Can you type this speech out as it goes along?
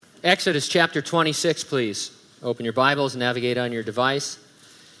Exodus chapter 26, please. Open your Bibles and navigate on your device.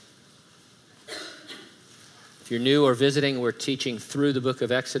 If you're new or visiting, we're teaching through the book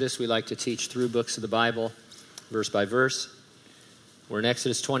of Exodus. We like to teach through books of the Bible, verse by verse. We're in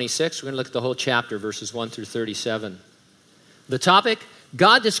Exodus 26. We're going to look at the whole chapter, verses 1 through 37. The topic,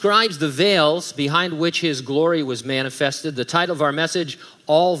 God describes the veils behind which his glory was manifested. The title of our message,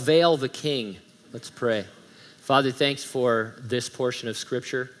 All Veil the King. Let's pray. Father, thanks for this portion of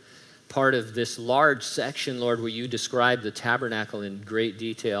Scripture, part of this large section, Lord, where you describe the tabernacle in great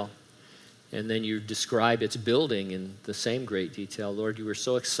detail, and then you describe its building in the same great detail. Lord, you were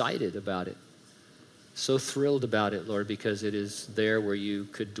so excited about it, so thrilled about it, Lord, because it is there where you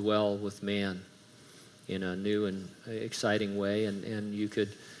could dwell with man in a new and exciting way, and you could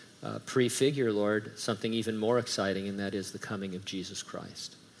prefigure, Lord, something even more exciting, and that is the coming of Jesus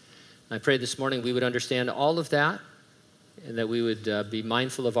Christ. I pray this morning we would understand all of that, and that we would be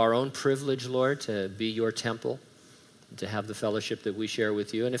mindful of our own privilege, Lord, to be your temple, to have the fellowship that we share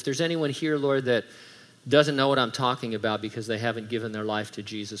with you. And if there's anyone here, Lord, that doesn't know what I'm talking about because they haven't given their life to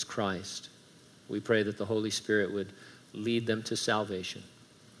Jesus Christ, we pray that the Holy Spirit would lead them to salvation,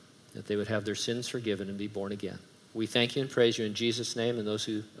 that they would have their sins forgiven and be born again. We thank you and praise you in Jesus' name, and those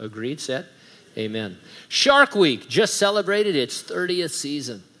who agreed said, amen. Shark Week just celebrated its 30th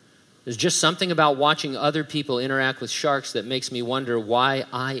season. There's just something about watching other people interact with sharks that makes me wonder why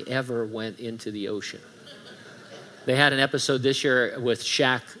I ever went into the ocean. They had an episode this year with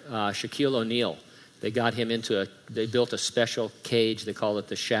Shaquille O'Neal. They got him they built a special cage. They call it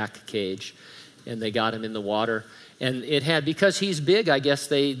the Shaq cage. And they got him in the water. And it had, because he's big, I guess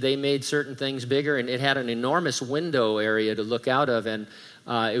they made certain things bigger. And it had an enormous window area to look out of. And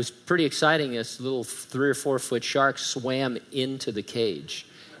it was pretty exciting. This little 3 or 4 foot shark swam into the cage.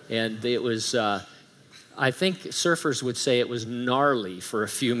 And it was, I think surfers would say it was gnarly for a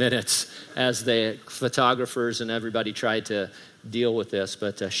few minutes as the photographers and everybody tried to deal with this.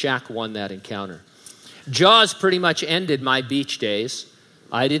 But Shaq won that encounter. Jaws pretty much ended my beach days.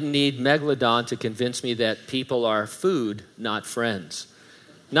 I didn't need Megalodon to convince me that people are food, not friends.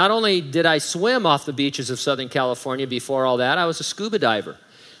 Not only did I swim off the beaches of Southern California before all that, I was a scuba diver.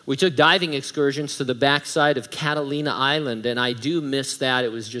 We took diving excursions to the backside of Catalina Island, and I do miss that.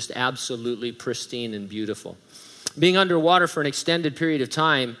 It was just absolutely pristine and beautiful. Being underwater for an extended period of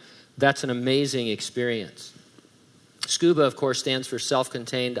time, that's an amazing experience. Scuba, of course, stands for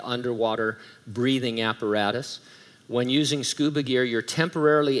self-contained underwater breathing apparatus. When using scuba gear, you're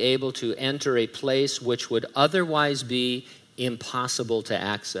temporarily able to enter a place which would otherwise be impossible to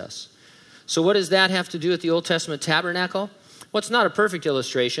access. So what does that have to do with the Old Testament tabernacle? Well, it's not a perfect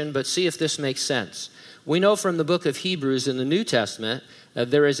illustration, but see if this makes sense. We know from the book of Hebrews in the New Testament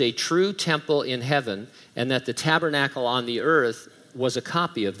that there is a true temple in heaven and that the tabernacle on the earth was a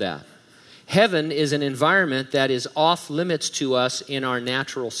copy of that. Heaven is an environment that is off limits to us in our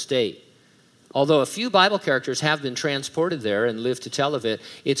natural state. Although a few Bible characters have been transported there and live to tell of it,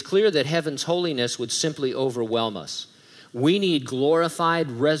 it's clear that heaven's holiness would simply overwhelm us. We need glorified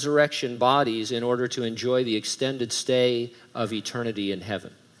resurrection bodies in order to enjoy the extended stay of eternity in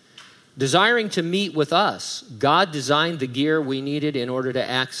heaven. Desiring to meet with us, God designed the gear we needed in order to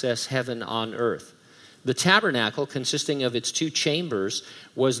access heaven on earth. The tabernacle, consisting of its 2 chambers,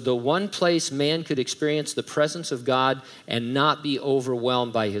 was the one place man could experience the presence of God and not be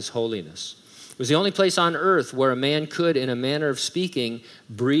overwhelmed by his holiness. It was the only place on earth where a man could, in a manner of speaking,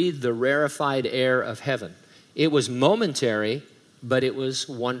 breathe the rarefied air of heaven. It was momentary, but it was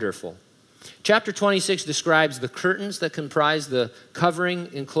wonderful. Chapter 26 describes the curtains that comprise the covering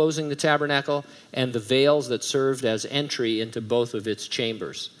enclosing the tabernacle and the veils that served as entry into both of its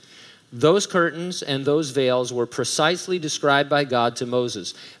chambers. Those curtains and those veils were precisely described by God to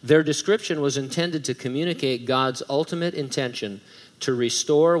Moses. Their description was intended to communicate God's ultimate intention to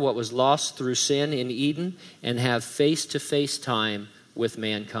restore what was lost through sin in Eden and have face-to-face time with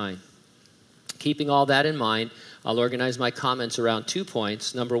mankind. Keeping all that in mind, I'll organize my comments around 2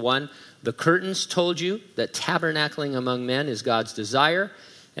 points. Number 1, the curtains told you that tabernacling among men is God's desire.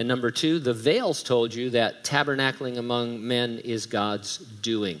 And number 2, the veils told you that tabernacling among men is God's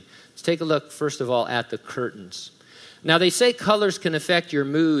doing. Let's take a look, first of all, at the curtains. Now, they say colors can affect your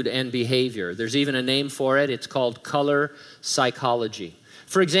mood and behavior. There's even a name for it. It's called color psychology.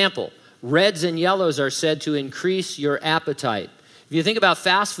 For example, reds and yellows are said to increase your appetite. If you think about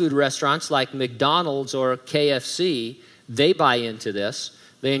fast food restaurants like McDonald's or KFC, they buy into this.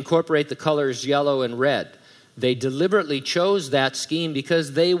 They incorporate the colors yellow and red. They deliberately chose that scheme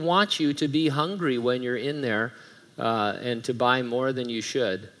because they want you to be hungry when you're in there and to buy more than you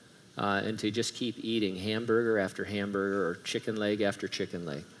should and to just keep eating hamburger after hamburger or chicken leg after chicken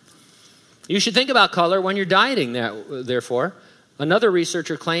leg. You should think about color when you're dieting, therefore. Another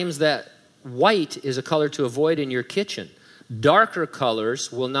researcher claims that white is a color to avoid in your kitchen. Darker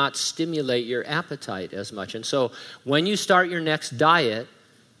colors will not stimulate your appetite as much. And so when you start your next diet,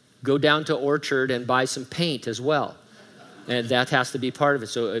 go down to Orchard and buy some paint as well. And that has to be part of it.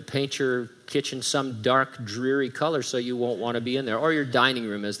 So paint your kitchen some dark, dreary color so you won't want to be in there, or your dining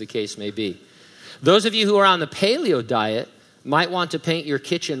room, as the case may be. Those of you who are on the paleo diet might want to paint your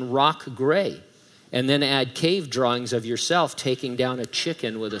kitchen rock gray and then add cave drawings of yourself taking down a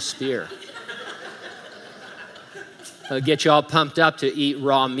chicken with a spear. It'll get you all pumped up to eat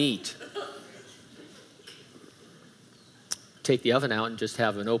raw meat. Take the oven out and just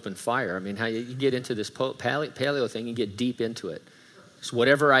have an open fire. I mean, how you get into this paleo thing, you get deep into it. It's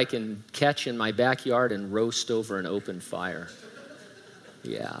whatever I can catch in my backyard and roast over an open fire.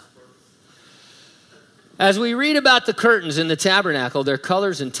 Yeah. As we read about the curtains in the tabernacle, their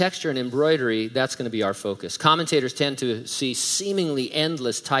colors and texture and embroidery, that's going to be our focus. Commentators tend to see seemingly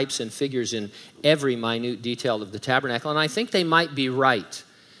endless types and figures in every minute detail of the tabernacle, and I think they might be right.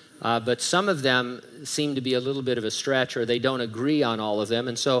 But some of them seem to be a little bit of a stretch, or they don't agree on all of them.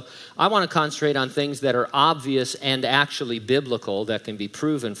 And so I want to concentrate on things that are obvious and actually biblical that can be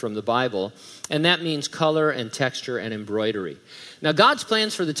proven from the Bible. And that means color and texture and embroidery. Now, God's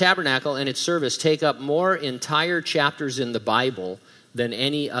plans for the tabernacle and its service take up more entire chapters in the Bible than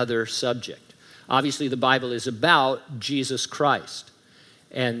any other subject. Obviously, the Bible is about Jesus Christ.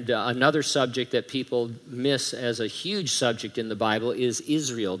 And another subject that people miss as a huge subject in the Bible is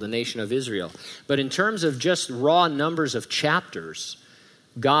Israel, the nation of Israel. But in terms of just raw numbers of chapters,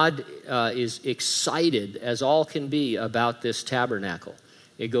 God is excited as all can be about this tabernacle.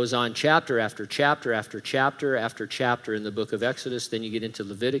 It goes on chapter after chapter after chapter after chapter in the book of Exodus. Then you get into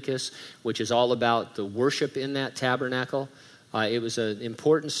Leviticus, which is all about the worship in that tabernacle. It was an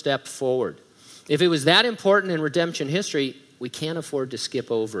important step forward. If it was that important in redemption history, we can't afford to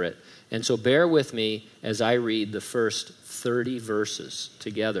skip over it. And so bear with me as I read the first 30 verses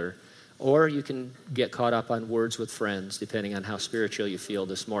together. Or you can get caught up on words with friends, depending on how spiritual you feel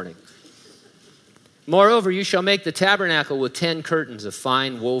this morning. Moreover, you shall make the tabernacle with 10 curtains of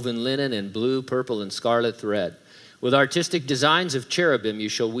fine woven linen and blue, purple, and scarlet thread. With artistic designs of cherubim you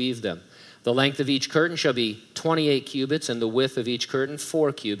shall weave them. The length of each curtain shall be 28 cubits, and the width of each curtain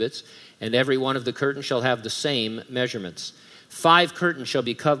 4 cubits, and every one of the curtains shall have the same measurements. 5 curtains shall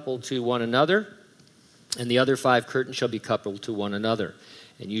be coupled to one another, and the other 5 curtains shall be coupled to one another.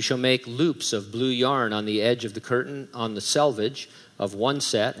 And you shall make loops of blue yarn on the edge of the curtain on the selvage of one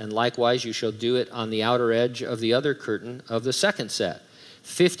set, and likewise you shall do it on the outer edge of the other curtain of the second set.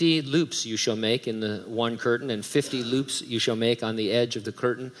 50 loops you shall make in the one curtain, and 50 loops you shall make on the edge of the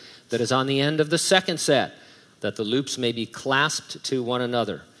curtain that is on the end of the second set, that the loops may be clasped to one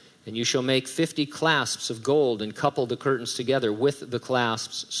another. And you shall make 50 clasps of gold and couple the curtains together with the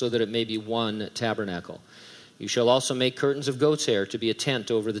clasps so that it may be one tabernacle. You shall also make curtains of goat's hair to be a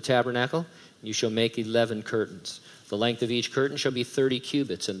tent over the tabernacle. You shall make 11 curtains. The length of each curtain shall be 30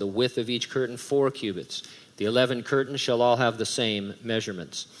 cubits, and the width of each curtain 4 cubits. The 11 curtains shall all have the same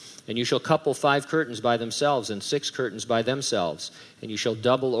measurements. And you shall couple 5 curtains by themselves and 6 curtains by themselves. And you shall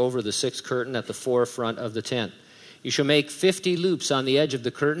double over the 6th curtain at the forefront of the tent. You shall make 50 loops on the edge of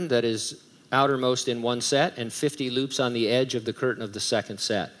the curtain that is outermost in one set, and 50 loops on the edge of the curtain of the second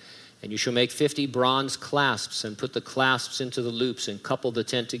set. And you shall make 50 bronze clasps, and put the clasps into the loops, and couple the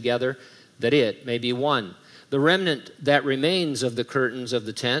tent together, that it may be one. The remnant that remains of the curtains of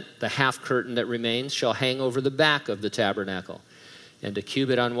the tent, the half curtain that remains, shall hang over the back of the tabernacle. And a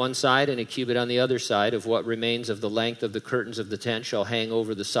cubit on one side and a cubit on the other side of what remains of the length of the curtains of the tent shall hang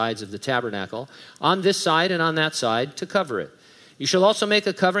over the sides of the tabernacle, on this side and on that side, to cover it. You shall also make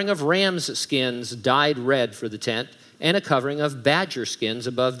a covering of ram's skins dyed red for the tent, and a covering of badger skins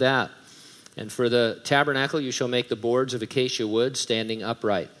above that. And for the tabernacle you shall make the boards of acacia wood standing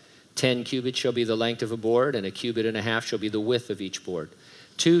upright. 10 cubits shall be the length of a board, and a cubit and a half shall be the width of each board.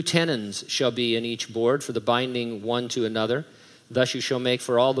 2 tenons shall be in each board for the binding one to another. Thus you shall make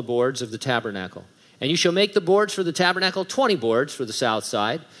for all the boards of the tabernacle. And you shall make the boards for the tabernacle 20 boards for the south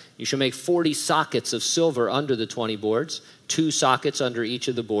side. You shall make 40 sockets of silver under the 20 boards, 2 sockets under each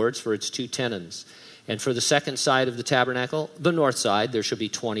of the boards for its 2 tenons. And for the second side of the tabernacle, the north side, there shall be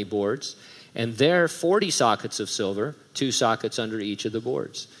 20 boards. And there 40 sockets of silver, 2 sockets under each of the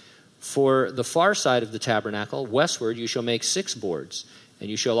boards. For the far side of the tabernacle, westward, you shall make 6 boards. And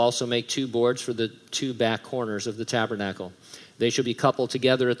you shall also make 2 boards for the 2 back corners of the tabernacle. They shall be coupled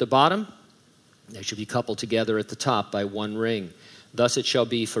together at the bottom. They shall be coupled together at the top by one ring. Thus it shall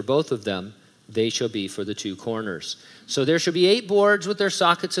be for both of them. they shall be for the 2 corners. So there shall be 8 boards with their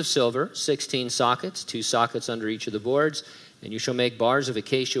sockets of silver, 16 sockets, 2 sockets under each of the boards. And you shall make bars of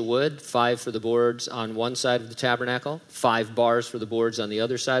acacia wood, 5 for the boards on one side of the tabernacle, 5 bars for the boards on the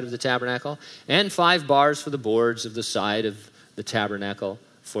other side of the tabernacle, and 5 bars for the boards of the side of the tabernacle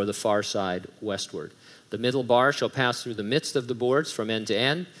for the far side westward. The middle bar shall pass through the midst of the boards from end to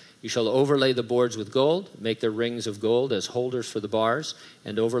end. You shall overlay the boards with gold, make their rings of gold as holders for the bars,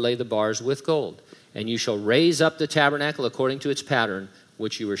 and overlay the bars with gold. And you shall raise up the tabernacle according to its pattern,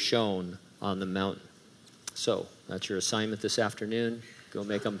 which you were shown on the mountain. So, that's your assignment this afternoon. Go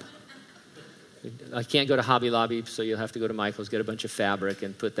make them. I can't go to Hobby Lobby, so you'll have to go to Michael's, get a bunch of fabric,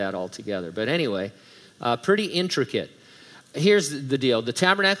 and put that all together. But anyway, pretty intricate. Here's the deal. The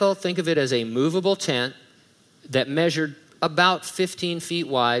tabernacle, think of it as a movable tent that measured about 15 feet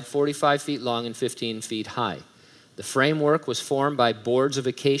wide, 45 feet long, and 15 feet high. The framework was formed by boards of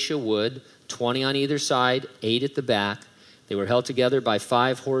acacia wood, 20 on either side, 8 at the back. They were held together by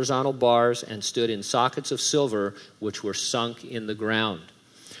 5 horizontal bars and stood in sockets of silver, which were sunk in the ground.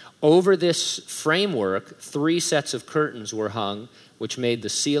 Over this framework, 3 sets of curtains were hung, which made the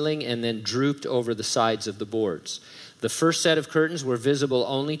ceiling and then drooped over the sides of the boards. The first set of curtains were visible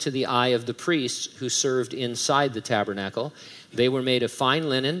only to the eye of the priests who served inside the tabernacle. They were made of fine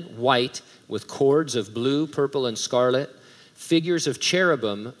linen, white, with cords of blue, purple, and scarlet. Figures of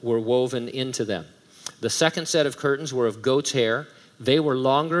cherubim were woven into them. The second set of curtains were of goat's hair. They were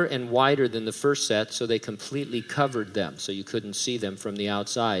longer and wider than the first set, so they completely covered them, so you couldn't see them from the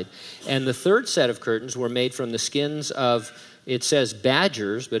outside. And the third set of curtains were made from the skins of, it says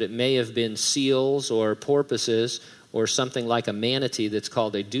badgers, but it may have been seals or porpoises or something like a manatee that's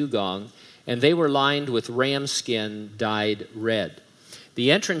called a dugong, and they were lined with ram skin dyed red.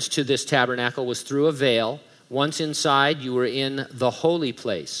 The entrance to this tabernacle was through a veil. Once inside, you were in the holy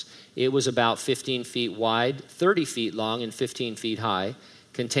place. It was about 15 feet wide, 30 feet long, and 15 feet high.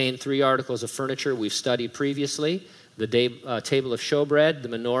 Contained 3 articles of furniture we've studied previously: the table of showbread, the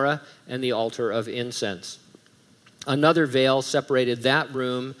menorah, and the altar of incense. Another veil separated that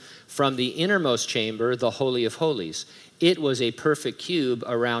room from the innermost chamber, the Holy of Holies. It was a perfect cube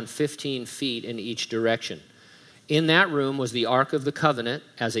around 15 feet in each direction. In that room was the Ark of the Covenant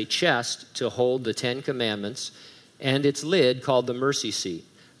as a chest to hold the 10 Commandments, and its lid called the mercy seat.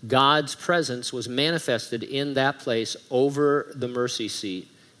 God's presence was manifested in that place over the mercy seat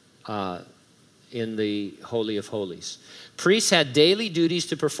in the Holy of Holies. Priests had daily duties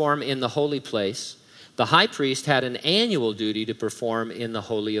to perform in the holy place. The high priest had an annual duty to perform in the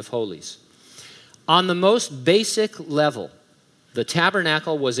Holy of Holies. On the most basic level, the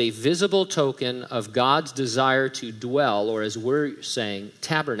tabernacle was a visible token of God's desire to dwell, or as we're saying,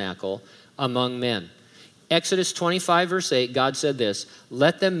 tabernacle, among men. Exodus 25, verse 8, God said this: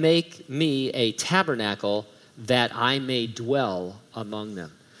 "Let them make me a tabernacle that I may dwell among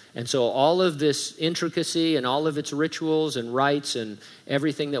them." And so all of this intricacy and all of its rituals and rites and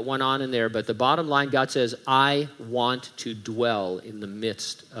everything that went on in there, but the bottom line, God says, I want to dwell in the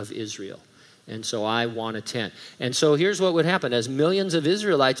midst of Israel. And so I want a tent. And so here's what would happen. As millions of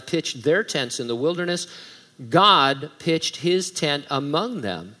Israelites pitched their tents in the wilderness, God pitched his tent among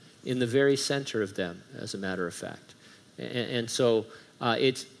them, in the very center of them, as a matter of fact. And so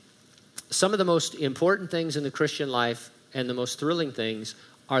it's some of the most important things in the Christian life and the most thrilling things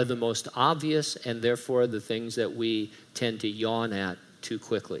are the most obvious, and therefore the things that we tend to yawn at too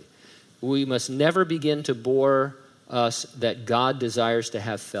quickly. We must never begin to bore us that God desires to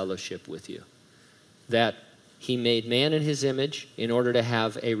have fellowship with you, that he made man in his image in order to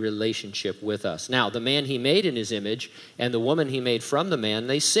have a relationship with us. Now, the man he made in his image and the woman he made from the man,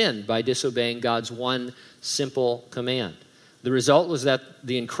 they sinned by disobeying God's one simple command. The result was that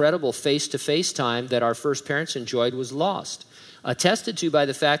the incredible face-to-face time that our first parents enjoyed was lost, attested to by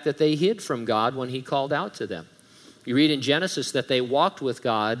the fact that they hid from God when he called out to them. You read in Genesis that they walked with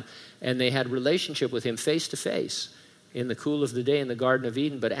God and they had relationship with him face to face in the cool of the day in the Garden of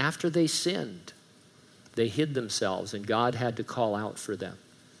Eden. But after they sinned, they hid themselves and God had to call out for them.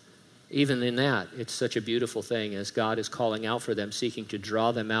 Even in that, it's such a beautiful thing as God is calling out for them, seeking to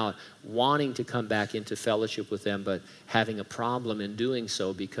draw them out, wanting to come back into fellowship with them, but having a problem in doing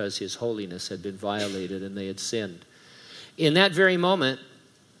so because his holiness had been violated and they had sinned. In that very moment,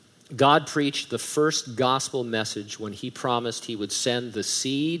 God preached the first gospel message when he promised he would send the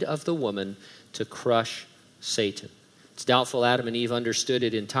seed of the woman to crush Satan. It's doubtful Adam and Eve understood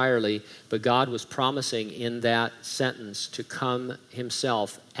it entirely, but God was promising in that sentence to come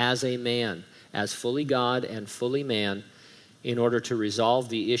himself as a man, as fully God and fully man, in order to resolve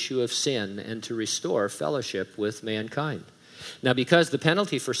the issue of sin and to restore fellowship with mankind. Now, because the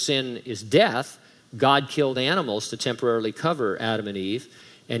penalty for sin is death, God killed animals to temporarily cover Adam and Eve,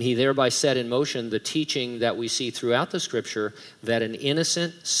 and he thereby set in motion the teaching that we see throughout the Scripture that an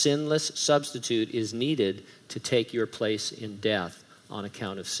innocent, sinless substitute is needed to take your place in death on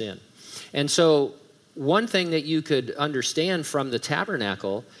account of sin. And so one thing that you could understand from the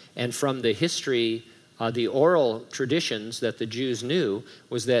tabernacle and from the history, the oral traditions that the Jews knew,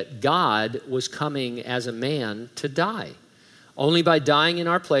 was that God was coming as a man to die. Only by dying in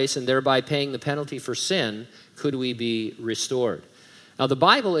our place and thereby paying the penalty for sin could we be restored. Now, the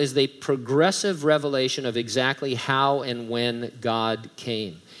Bible is the progressive revelation of exactly how and when God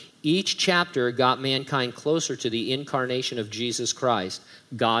came. Each chapter got mankind closer to the incarnation of Jesus Christ,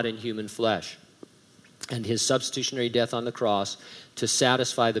 God in human flesh, and his substitutionary death on the cross to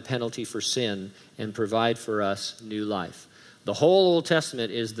satisfy the penalty for sin and provide for us new life. The whole Old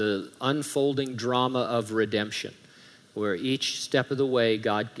Testament is the unfolding drama of redemption, where each step of the way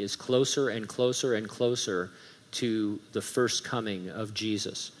God is closer and closer and closer to the first coming of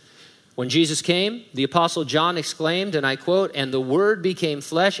Jesus. When Jesus came, the Apostle John exclaimed, and I quote, "And the Word became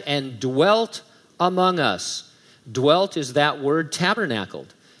flesh and dwelt among us." Dwelt is that word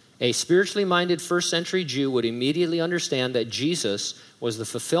tabernacled. A spiritually minded first century Jew would immediately understand that Jesus was the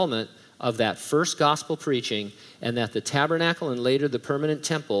fulfillment of that first gospel preaching, and that the tabernacle and later the permanent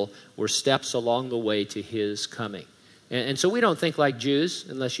temple were steps along the way to his coming. And so we don't think like Jews,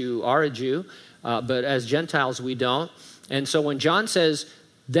 unless you are a Jew, but as Gentiles we don't. And so when John says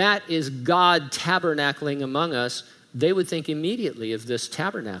that is God tabernacling among us, they would think immediately of this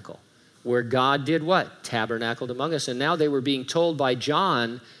tabernacle, where God did what? Tabernacled among us. And now they were being told by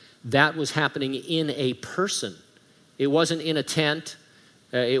John that was happening in a person. It wasn't in a tent.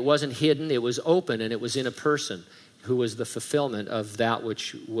 It wasn't hidden. It was open, and it was in a person who was the fulfillment of that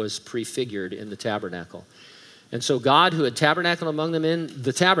which was prefigured in the tabernacle. And so God, who had tabernacled among them in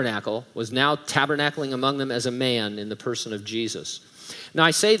the tabernacle, was now tabernacling among them as a man in the person of Jesus. Now,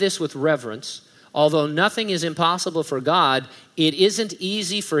 I say this with reverence. Although nothing is impossible for God, it isn't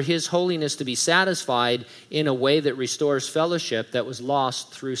easy for his holiness to be satisfied in a way that restores fellowship that was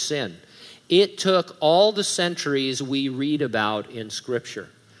lost through sin. It took all the centuries we read about in Scripture.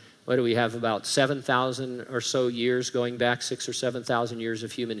 What do we have, about 7,000 or so years going back, 6,000 or 7,000 years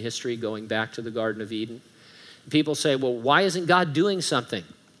of human history going back to the Garden of Eden? People say, well, why isn't God doing something?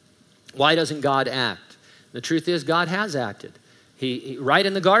 Why doesn't God act? The truth is, God has acted. He right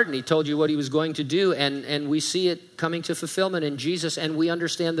in the garden, he told you what he was going to do, and we see it coming to fulfillment in Jesus, and we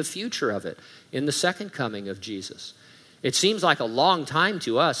understand the future of it in the second coming of Jesus. It seems like a long time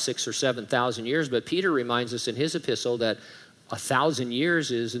to us, 6,000 or 7,000 years, but Peter reminds us in his epistle that 1,000 years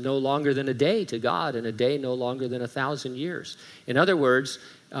is no longer than a day to God, and a day no longer than 1,000 years. In other words,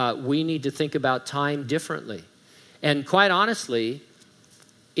 we need to think about time differently. And quite honestly,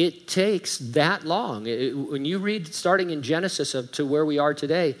 it takes that long. When you read starting in Genesis up to where we are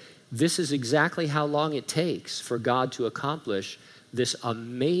today, this is exactly how long it takes for God to accomplish this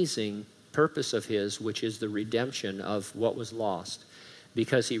amazing purpose of his, which is the redemption of what was lost.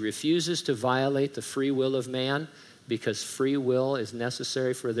 Because he refuses to violate the free will of man, because free will is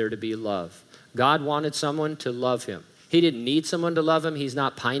necessary for there to be love. God wanted someone to love him. He didn't need someone to love him. He's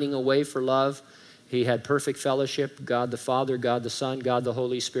not pining away for love. He had perfect fellowship, God the Father, God the Son, God the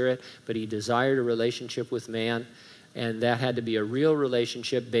Holy Spirit, but he desired a relationship with man, and that had to be a real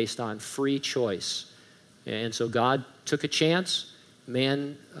relationship based on free choice. And so God took a chance.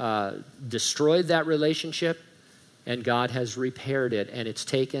 Man destroyed that relationship, and God has repaired it, and it's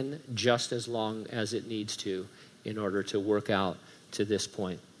taken just as long as it needs to in order to work out to this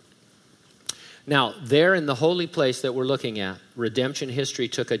point. Now, there in the holy place that we're looking at, redemption history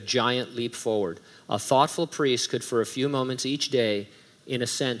took a giant leap forward. A thoughtful priest could, for a few moments each day, in a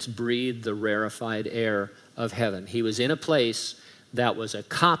sense, breathe the rarefied air of heaven. He was in a place that was a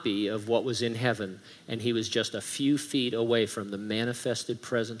copy of what was in heaven, and he was just a few feet away from the manifested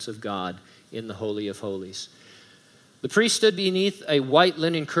presence of God in the Holy of Holies. The priest stood beneath a white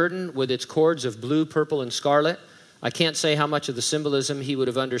linen curtain with its cords of blue, purple, and scarlet. I can't say how much of the symbolism he would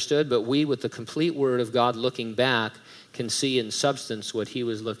have understood, but we, with the complete Word of God looking back, can see in substance what he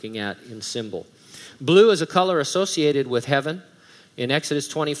was looking at in symbol. Blue is a color associated with heaven. In Exodus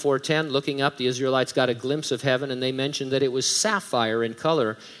 24:10, looking up, the Israelites got a glimpse of heaven, and they mentioned that it was sapphire in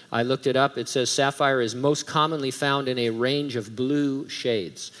color. I looked it up. It says sapphire is most commonly found in a range of blue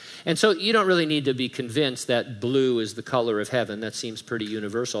shades. And so you don't really need to be convinced that blue is the color of heaven. That seems pretty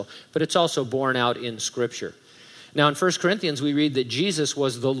universal, but it's also borne out in Scripture. Now, in 1 Corinthians, we read that Jesus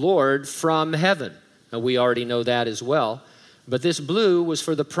was the Lord from heaven. Now, we already know that as well. But this blue was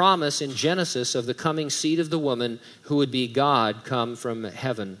for the promise in Genesis of the coming seed of the woman who would be God come from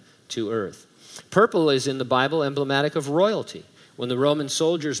heaven to earth. Purple is in the Bible emblematic of royalty. When the Roman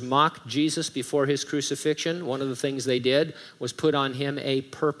soldiers mocked Jesus before his crucifixion, one of the things they did was put on him a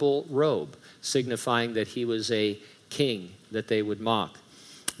purple robe, signifying that he was a king that they would mock.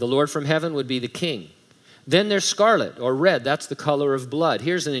 The Lord from heaven would be the king. Then there's scarlet or red. That's the color of blood.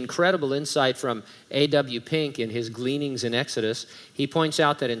 Here's an incredible insight from A.W. Pink in his Gleanings in Exodus. He points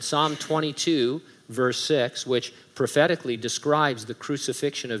out that in Psalm 22, verse 6, which prophetically describes the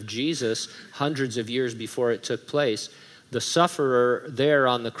crucifixion of Jesus hundreds of years before it took place, the sufferer there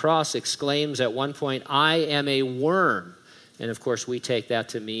on the cross exclaims at one point, "I am a worm." And of course, we take that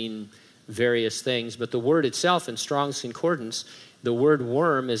to mean various things. But the word itself in Strong's Concordance, the word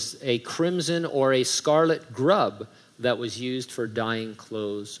worm is a crimson or a scarlet grub that was used for dyeing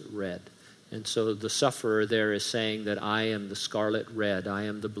clothes red. And so the sufferer there is saying that I am the scarlet red. I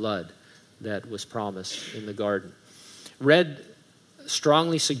am the blood that was promised in the garden. Red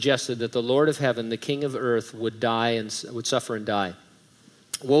strongly suggested that the Lord of heaven, the King of earth, would die and would suffer and die.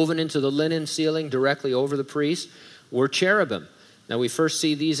 Woven into the linen ceiling directly over the priest were cherubim. Now we first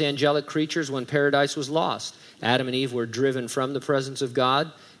see these angelic creatures when paradise was lost. Adam and Eve were driven from the presence of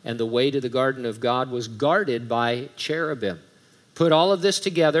God, and the way to the garden of God was guarded by cherubim. Put all of this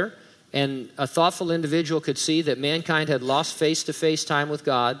together, and a thoughtful individual could see that mankind had lost face-to-face time with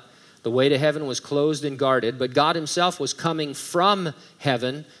God. The way to heaven was closed and guarded, but God himself was coming from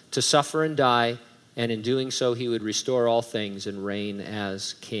heaven to suffer and die, and in doing so, he would restore all things and reign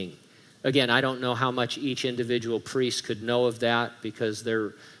as king. Again, I don't know how much each individual priest could know of that, because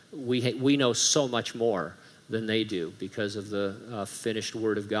we know so much more than they do because of the finished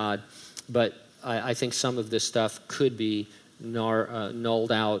Word of God. But I think some of this stuff could be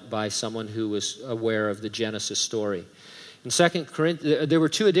nulled out by someone who was aware of the Genesis story. In 2 Corinthians, there were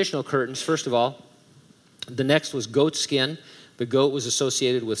two additional curtains. First of all, the next was goat skin. The goat was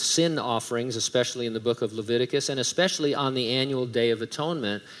associated with sin offerings, especially in the book of Leviticus, and especially on the annual Day of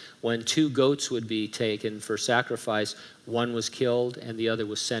Atonement, when two goats would be taken for sacrifice. One was killed, and the other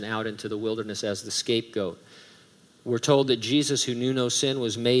was sent out into the wilderness as the scapegoat. We're told that Jesus, who knew no sin,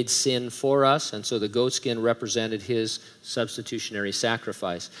 was made sin for us, and so the goatskin represented his substitutionary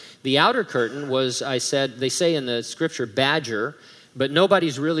sacrifice. The outer curtain was, they say in the scripture, badger, but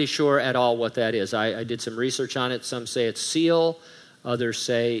nobody's really sure at all what that is. I did some research on it. Some say it's seal. Others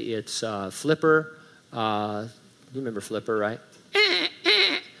say it's Flipper. You remember Flipper, right?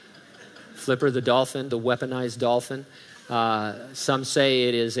 Flipper the dolphin, the weaponized dolphin. Some say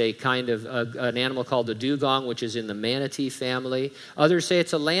it is a kind of an animal called the dugong, which is in the manatee family. Others say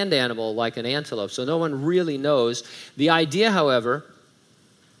it's a land animal like an antelope. So no one really knows. The idea, however,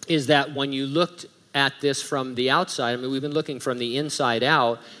 is that when you looked at this from the outside, I mean, we've been looking from the inside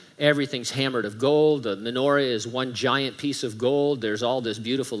out, everything's hammered of gold. The menorah is one giant piece of gold. There's all this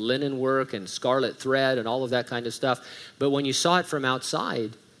beautiful linen work and scarlet thread and all of that kind of stuff. But when you saw it from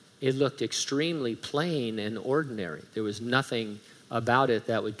outside, it looked extremely plain and ordinary. There was nothing about it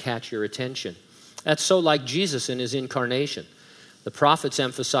that would catch your attention. That's so like Jesus in his incarnation. The prophets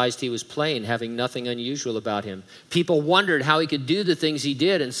emphasized he was plain, having nothing unusual about him. People wondered how he could do the things he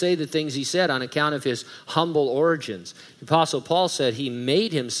did and say the things he said on account of his humble origins. The Apostle Paul said he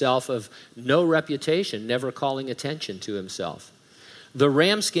made himself of no reputation, never calling attention to himself. The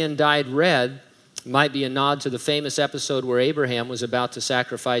ram skin dyed red might be a nod to the famous episode where Abraham was about to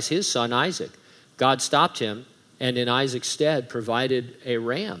sacrifice his son Isaac. God stopped him and in Isaac's stead provided a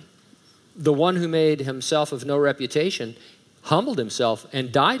ram. The one who made himself of no reputation humbled himself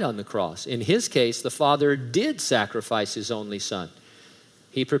and died on the cross. In his case, the Father did sacrifice his only son.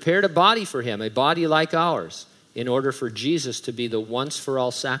 He prepared a body for him, a body like ours, in order for Jesus to be the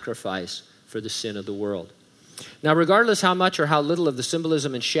once-for-all sacrifice for the sin of the world. Now, regardless how much or how little of the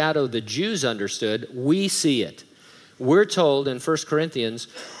symbolism and shadow the Jews understood, we see it. We're told in 1 Corinthians,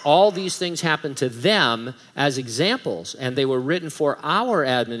 all these things happened to them as examples, and they were written for our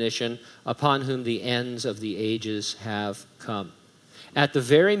admonition, upon whom the ends of the ages have come. At the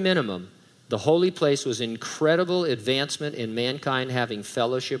very minimum, the holy place was incredible advancement in mankind having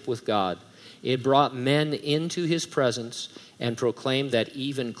fellowship with God. It brought men into his presence and proclaimed that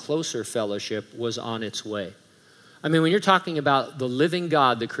even closer fellowship was on its way. I mean, when you're talking about the living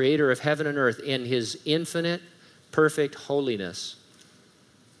God, the creator of heaven and earth, in his infinite, perfect holiness,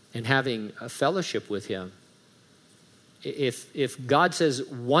 and having a fellowship with him, if God says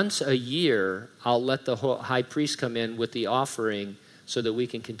once a year, I'll let the high priest come in with the offering so that we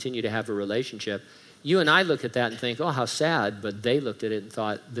can continue to have a relationship, you and I look at that and think, oh, how sad, but they looked at it and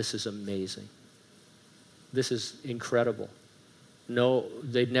thought, this is amazing. This is incredible.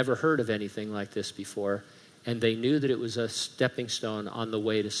 they'd never heard of anything like this before, and they knew that it was a stepping stone on the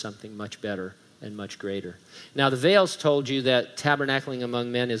way to something much better and much greater. Now, the veils told you that tabernacling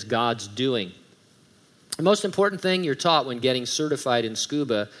among men is God's doing. The most important thing you're taught when getting certified in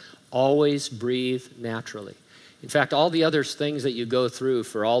scuba, always breathe naturally. In fact, all the other things that you go through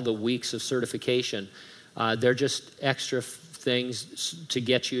for all the weeks of certification, they're just extra things to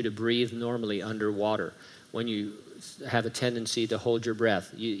get you to breathe normally underwater when you have a tendency to hold your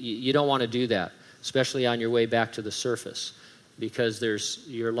breath. You don't want to do that, especially on your way back to the surface, because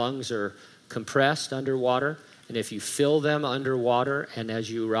your lungs are compressed underwater, and if you fill them underwater and as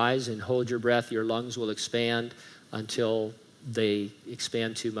you rise and hold your breath, your lungs will expand until they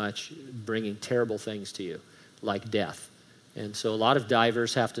expand too much, bringing terrible things to you, like death. And so a lot of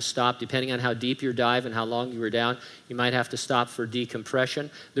divers have to stop, depending on how deep your dive and how long you were down, you might have to stop for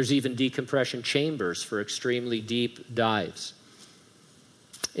decompression. There's even decompression chambers for extremely deep dives.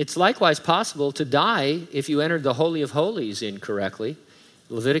 It's likewise possible to die if you entered the Holy of Holies incorrectly.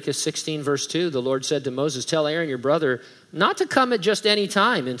 Leviticus 16, verse 2, the Lord said to Moses, "Tell Aaron your brother not to come at just any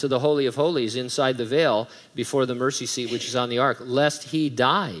time into the Holy of Holies inside the veil before the mercy seat which is on the ark, lest he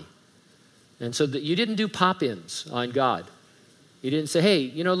die." And so you didn't do pop-ins on God. You didn't say,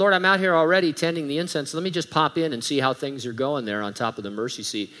 "Hey, Lord, I'm out here already tending the incense. Let me just pop in and see how things are going there on top of the mercy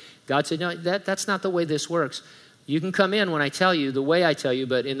seat." God said, "No, that's not the way this works. You can come in when I tell you, the way I tell you,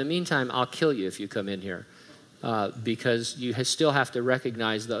 but in the meantime, I'll kill you if you come in here." Because you still have to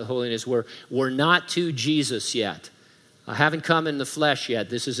recognize the holiness. We're not to Jesus yet. I haven't come in the flesh yet.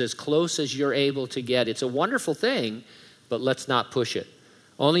 This is as close as you're able to get. It's a wonderful thing, but let's not push it.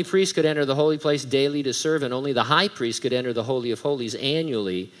 Only priests could enter the holy place daily to serve, and only the high priest could enter the Holy of Holies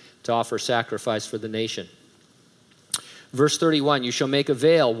annually to offer sacrifice for the nation. Verse 31, "You shall make a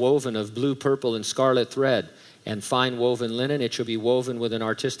veil woven of blue, purple, and scarlet thread, and fine woven linen. It shall be woven with an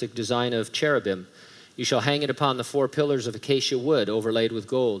artistic design of cherubim. You shall hang it upon the 4 pillars of acacia wood overlaid with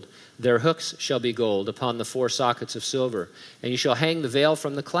gold. Their hooks shall be gold upon the 4 sockets of silver. And you shall hang the veil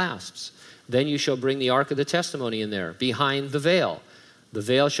from the clasps. Then you shall bring the ark of the testimony in there, behind the veil. The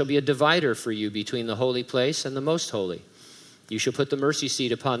veil shall be a divider for you between the holy place and the most holy. You shall put the mercy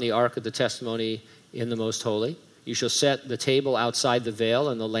seat upon the ark of the testimony in the most holy. You shall set the table outside the veil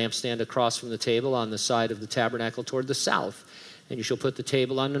and the lampstand across from the table on the side of the tabernacle toward the south. And you shall put the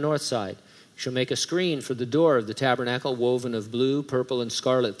table on the north side. You shall make a screen for the door of the tabernacle woven of blue, purple, and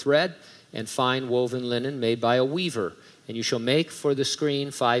scarlet thread and fine woven linen made by a weaver. And you shall make for the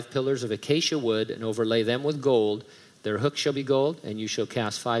screen 5 pillars of acacia wood and overlay them with gold. Their hooks shall be gold, and you shall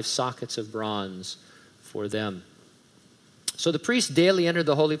cast 5 sockets of bronze for them." So the priest daily entered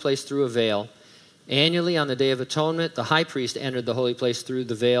the holy place through a veil. Annually on the Day of Atonement, the high priest entered the holy place through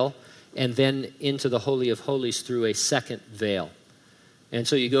the veil, and then into the Holy of Holies through a second veil. And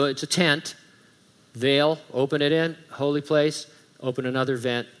so you go, it's a tent, veil, open it in, holy place, open another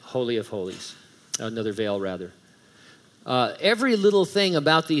vent, Holy of Holies. Another veil, rather. Every little thing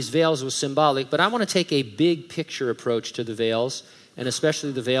about these veils was symbolic, but I want to take a big picture approach to the veils, and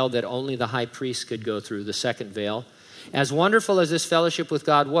especially the veil that only the high priest could go through, the second veil. As wonderful as this fellowship with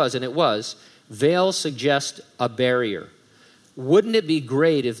God was, and it was, veils suggest a barrier. Wouldn't it be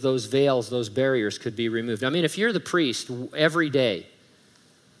great if those veils, those barriers could be removed? I mean, if you're the priest every day,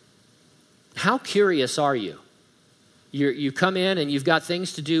 how curious are you? You come in and you've got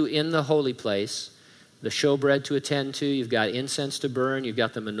things to do in the holy place, the showbread to attend to, you've got incense to burn, you've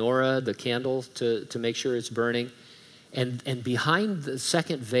got the menorah, the candle to make sure it's burning. And behind the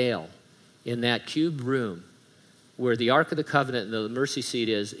second veil in that cubed room where the Ark of the Covenant and the mercy seat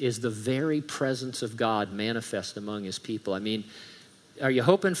is the very presence of God manifest among his people. I mean, are you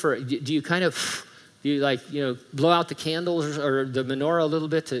hoping for, do you kind of, blow out the candles or the menorah a little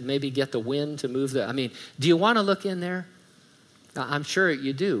bit to maybe get the wind to move do you want to look in there? I'm sure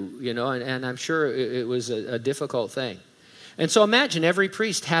you do, and I'm sure it was a difficult thing. And so imagine every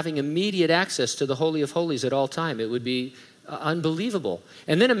priest having immediate access to the Holy of Holies at all time. It would be unbelievable.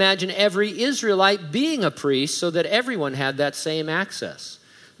 And then imagine every Israelite being a priest so that everyone had that same access.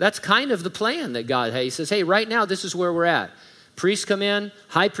 That's kind of the plan that God had. He says, hey, right now this is where we're at. Priests come in,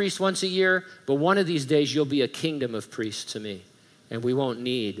 high priest once a year, but one of these days you'll be a kingdom of priests to me, and we won't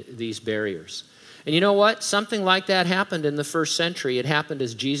need these barriers. And you know what? Something like that happened in the first century. It happened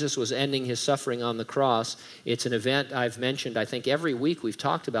as Jesus was ending his suffering on the cross. It's an event I've mentioned, I think every week we've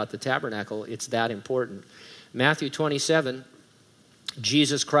talked about the tabernacle. It's that important. Matthew 27,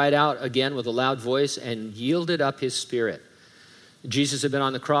 Jesus cried out again with a loud voice and yielded up his spirit. Jesus had been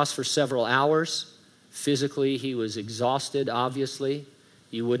on the cross for several hours. Physically, he was exhausted, obviously.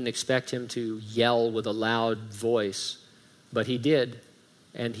 You wouldn't expect him to yell with a loud voice But he did,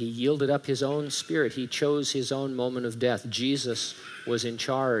 and he yielded up his own spirit. He chose his own moment of death. Jesus was in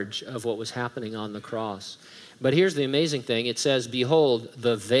charge of what was happening on the cross. But here's the amazing thing. It says, behold,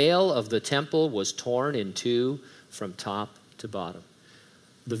 the veil of the temple was torn in two from top to bottom.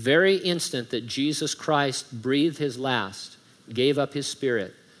 The very instant that Jesus Christ breathed his last, gave up his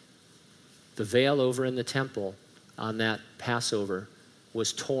spirit, the veil over in the temple on that Passover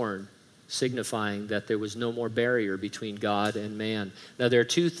was torn, signifying that there was no more barrier between God and man. Now, there are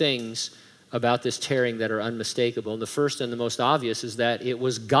two things about this tearing that are unmistakable. And the first and the most obvious is that it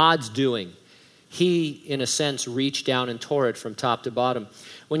was God's doing. He, in a sense, reached down and tore it from top to bottom.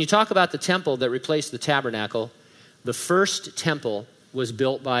 When you talk about the temple that replaced the tabernacle, the first temple was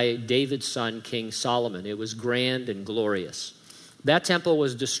built by David's son, King Solomon. It was grand and glorious. That temple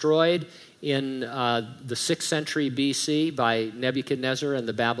was destroyed in the 6th century BC by Nebuchadnezzar and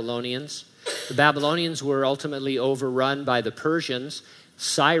the Babylonians. The Babylonians were ultimately overrun by the Persians.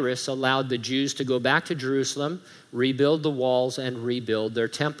 Cyrus allowed the Jews to go back to Jerusalem, rebuild the walls, and rebuild their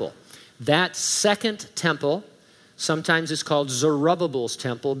temple. That second temple sometimes is called Zerubbabel's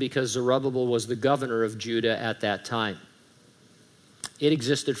temple because Zerubbabel was the governor of Judah at that time. It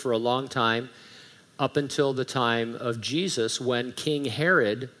existed for a long time, up until the time of Jesus, when King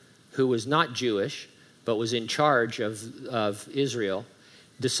Herod, who was not Jewish, but was in charge of Israel,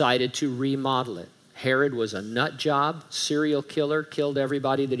 decided to remodel it. Herod was a nut job, serial killer, killed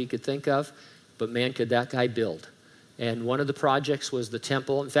everybody that he could think of, but man, could that guy build. And one of the projects was the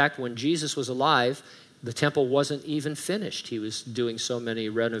temple. In fact, when Jesus was alive, the temple wasn't even finished. He was doing so many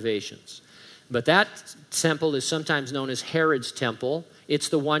renovations. But that temple is sometimes known as Herod's temple. It's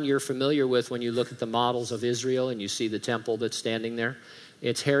the one you're familiar with when you look at the models of Israel and you see the temple that's standing there.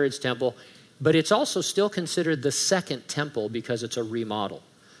 It's Herod's temple. But it's also still considered the second temple because it's a remodel.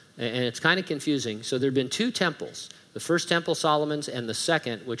 And it's kind of confusing. So there have been two temples. The first temple, Solomon's, and the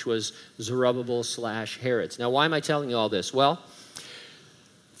second, which was Zerubbabel/Herod's. Now, why am I telling you all this? Well,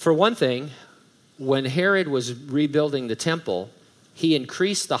 for one thing, when Herod was rebuilding the temple, he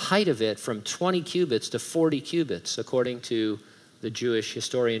increased the height of it from 20 cubits to 40 cubits, according to the Jewish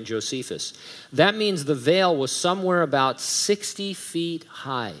historian Josephus. That means the veil was somewhere about 60 feet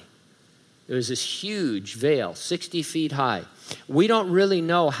high. It was this huge veil, 60 feet high. We don't really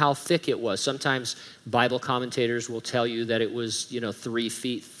know how thick it was. Sometimes Bible commentators will tell you that it was, 3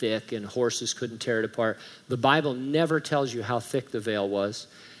 feet thick and horses couldn't tear it apart. The Bible never tells you how thick the veil was.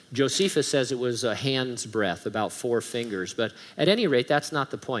 Josephus says it was a hand's breadth, about 4 fingers. But at any rate, that's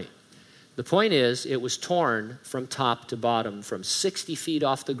not the point. The point is, it was torn from top to bottom, from 60 feet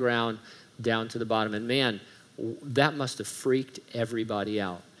off the ground down to the bottom. And man, that must have freaked everybody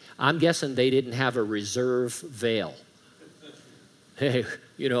out. I'm guessing they didn't have a reserve veil. Hey,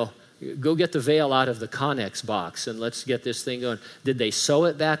 go get the veil out of the Connex box and let's get this thing going. Did they sew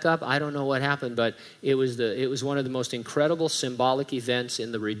it back up? I don't know what happened, but it was one of the most incredible symbolic events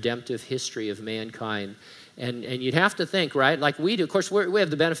in the redemptive history of mankind. And you'd have to think, right? Like we do. Of course, we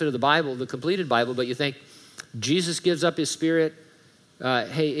have the benefit of the Bible, the completed Bible, but you think Jesus gives up his spirit.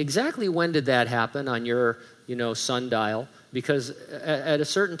 Hey, exactly when did that happen on your, sundial? Because at a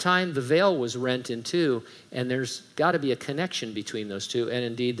certain time, the veil was rent in two, and there's got to be a connection between those two, and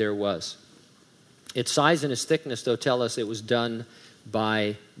indeed there was. Its size and its thickness, though, tell us it was done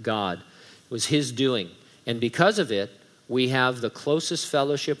by God. It was his doing. And because of it, we have the closest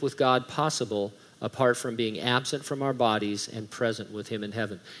fellowship with God possible apart from being absent from our bodies and present with him in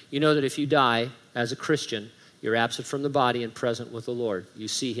heaven. You know that if you die as a Christian, you're absent from the body and present with the Lord. You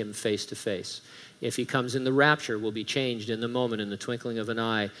see him face to face. If he comes in the rapture, we'll be changed in the moment, in the twinkling of an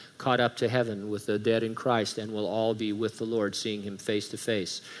eye, caught up to heaven with the dead in Christ, and we'll all be with the Lord, seeing him face to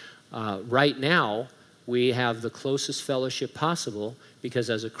face. Right now, we have the closest fellowship possible because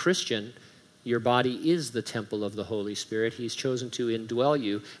as a Christian, your body is the temple of the Holy Spirit. He's chosen to indwell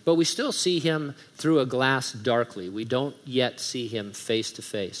you, but we still see him through a glass darkly. We don't yet see him face to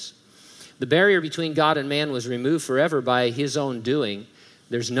face. The barrier between God and man was removed forever by his own doing.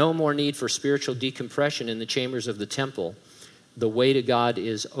 There's no more need for spiritual decompression in the chambers of the temple. The way to God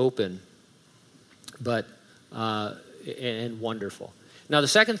is open, and wonderful. Now, the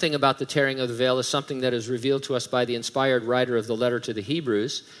second thing about the tearing of the veil is something that is revealed to us by the inspired writer of the letter to the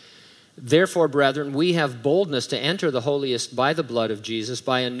Hebrews. Therefore, brethren, we have boldness to enter the holiest by the blood of Jesus,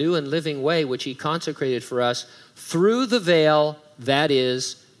 by a new and living way which he consecrated for us through the veil, that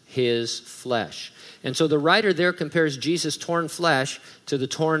is, his flesh. And so the writer there compares Jesus' torn flesh to the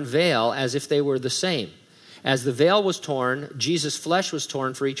torn veil as if they were the same. As the veil was torn, Jesus' flesh was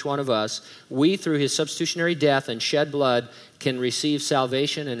torn for each one of us. We, through his substitutionary death and shed blood, can receive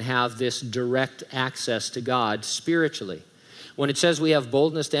salvation and have this direct access to God spiritually. When it says we have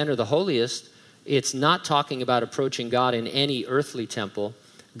boldness to enter the holiest, it's not talking about approaching God in any earthly temple.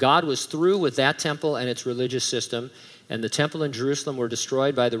 God was through with that temple and its religious system, and the temple in Jerusalem were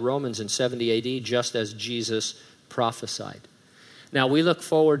destroyed by the Romans in 70 AD, just as Jesus prophesied. Now, we look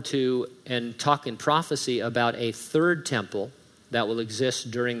forward to and talk in prophecy about a third temple that will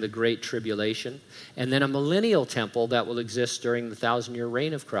exist during the Great Tribulation, and then a millennial temple that will exist during the 1,000-year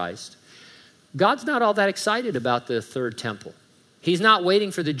reign of Christ. God's not all that excited about the third temple. He's not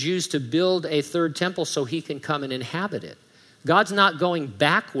waiting for the Jews to build a third temple so he can come and inhabit it. God's not going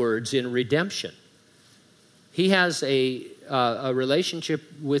backwards in redemption. He has a relationship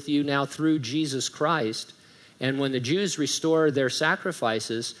with you now through Jesus Christ, and when the Jews restore their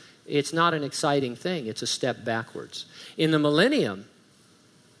sacrifices, it's not an exciting thing. It's a step backwards. In the millennium,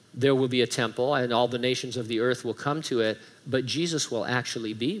 there will be a temple, and all the nations of the earth will come to it, but Jesus will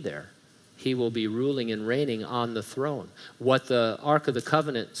actually be there. He will be ruling and reigning on the throne. What the Ark of the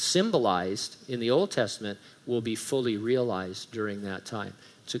Covenant symbolized in the Old Testament will be fully realized during that time.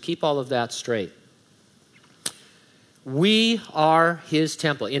 So keep all of that straight. We are his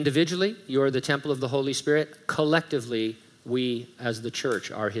temple. Individually, you're the temple of the Holy Spirit. Collectively, we as the church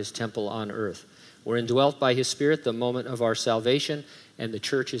are his temple on earth. We're indwelt by his Spirit the moment of our salvation, and the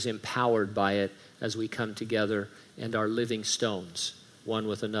church is empowered by it as we come together and are living stones, one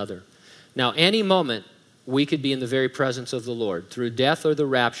with another. Now, any moment, we could be in the very presence of the Lord. Through death or the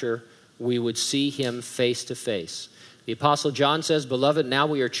rapture, we would see him face to face. The Apostle John says, "Beloved, now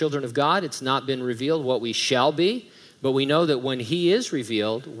we are children of God. It's not been revealed what we shall be, but we know that when he is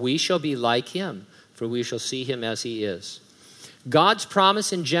revealed, we shall be like him, for we shall see him as he is." God's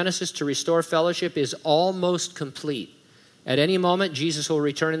promise in Genesis to restore fellowship is almost complete. At any moment, Jesus will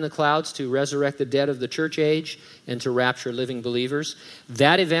return in the clouds to resurrect the dead of the church age and to rapture living believers.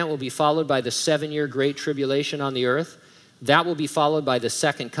 That event will be followed by the 7-year Great Tribulation on the earth. That will be followed by the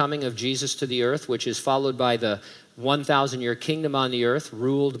second coming of Jesus to the earth, which is followed by the 1,000-year kingdom on the earth,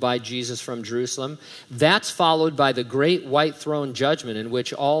 ruled by Jesus from Jerusalem. That's followed by the great white throne judgment, in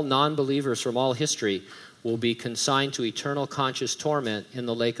which all non-believers from all history will be consigned to eternal conscious torment in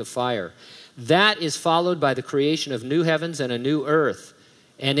the lake of fire. That is followed by the creation of new heavens and a new earth.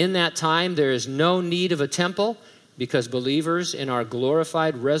 And in that time, there is no need of a temple, because believers in our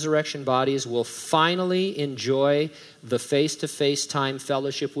glorified resurrection bodies will finally enjoy the face-to-face time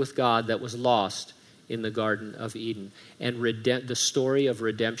fellowship with God that was lost in the Garden of Eden. And the story of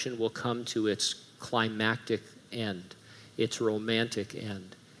redemption will come to its climactic end, its romantic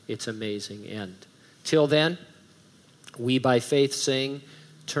end, its amazing end. Till then, we by faith sing,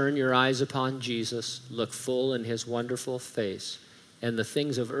 "Turn your eyes upon Jesus, look full in his wonderful face, and the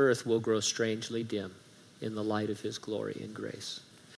things of earth will grow strangely dim in the light of his glory and grace."